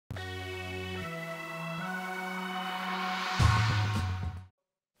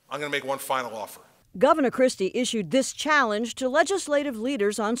I'm going to make one final offer. Governor Christie issued this challenge to legislative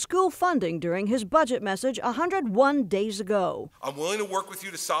leaders on school funding during his budget message 101 days ago. I'm willing to work with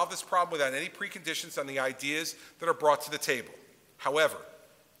you to solve this problem without any preconditions on the ideas that are brought to the table. However,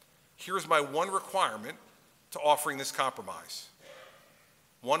 here's my one requirement to offering this compromise: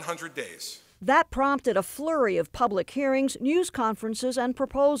 100 days. That prompted a flurry of public hearings, news conferences, and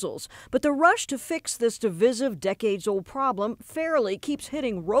proposals. But the rush to fix this divisive, decades-old problem fairly keeps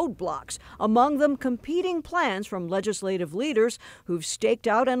hitting roadblocks, among them competing plans from legislative leaders who've staked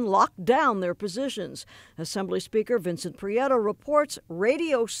out and locked down their positions. Assembly Speaker Vincent Prieto reports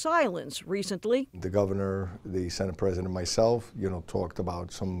radio silence recently. The governor, the Senate president, and myself, talked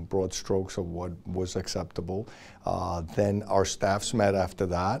about some broad strokes of what was acceptable. Then our staffs met after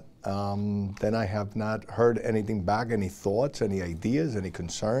that. Then I have not heard anything back, any thoughts, any ideas, any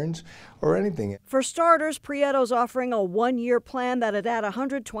concerns, or anything. For starters, Prieto's offering a one-year plan that'd add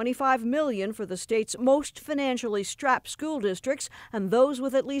 $125 million for the state's most financially strapped school districts and those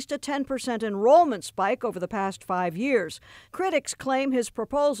with at least a 10% enrollment spike over the past 5 years. Critics claim his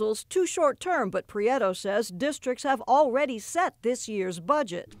proposal's too short-term, but Prieto says districts have already set this year's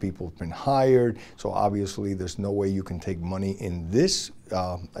budget. People have been hired, so obviously there's no way you can take money in this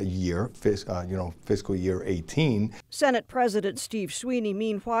year, fiscal year 18. Senate President Steve Sweeney,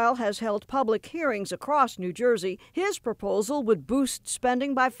 meanwhile, has held public hearings across New Jersey. His proposal would boost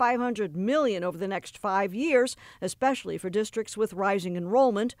spending by $500 million over the next 5 years, especially for districts with rising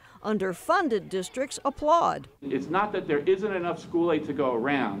enrollment. Underfunded districts applaud. It's not that there isn't enough school aid to go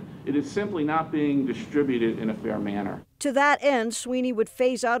around. It is simply not being distributed in a fair manner. To that end, Sweeney would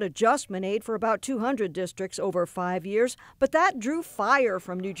phase out adjustment aid for about 200 districts over 5 years, but that drew fire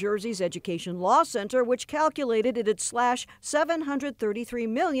from New Jersey's Education Law Center, which calculated it'd slash $733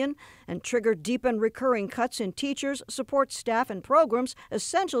 million and trigger deep and recurring cuts in teachers, support staff, and programs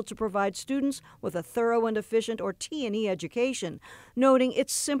essential to provide students with a thorough and efficient or T&E education, noting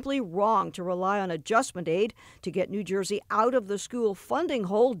it's simply wrong to rely on adjustment aid to get New Jersey out of the school funding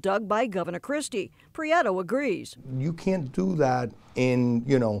hole dug by Governor Christie. Prieto agrees. You can't do that in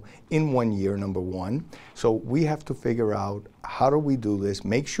 1 year, number one. So we have to figure out, how do we do this?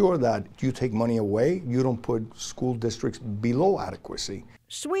 Make sure that you take money away, you don't put school districts below adequacy.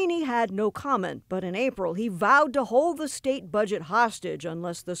 Sweeney had no comment, but in April he vowed to hold the state budget hostage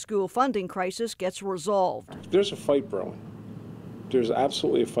unless the school funding crisis gets resolved. There's a fight brewing. There's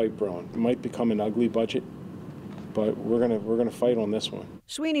absolutely a fight brewing. It might become an ugly budget, but we're gonna fight on this one.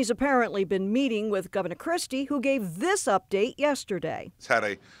 Sweeney's apparently been meeting with Governor Christie, who gave this update yesterday. He's had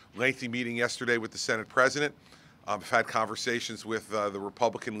a lengthy meeting yesterday with the Senate president. I've had conversations with the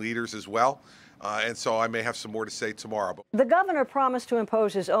Republican leaders as well, and so I may have some more to say tomorrow. The governor promised to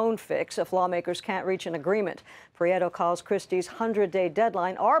impose his own fix if lawmakers can't reach an agreement. Prieto calls Christie's 100-day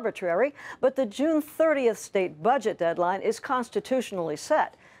deadline arbitrary, but the June 30th state budget deadline is constitutionally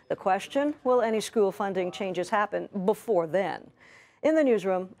set. The question, will any school funding changes happen before then? In the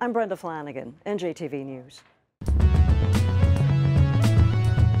newsroom, I'm Brenda Flanagan, NJTV News.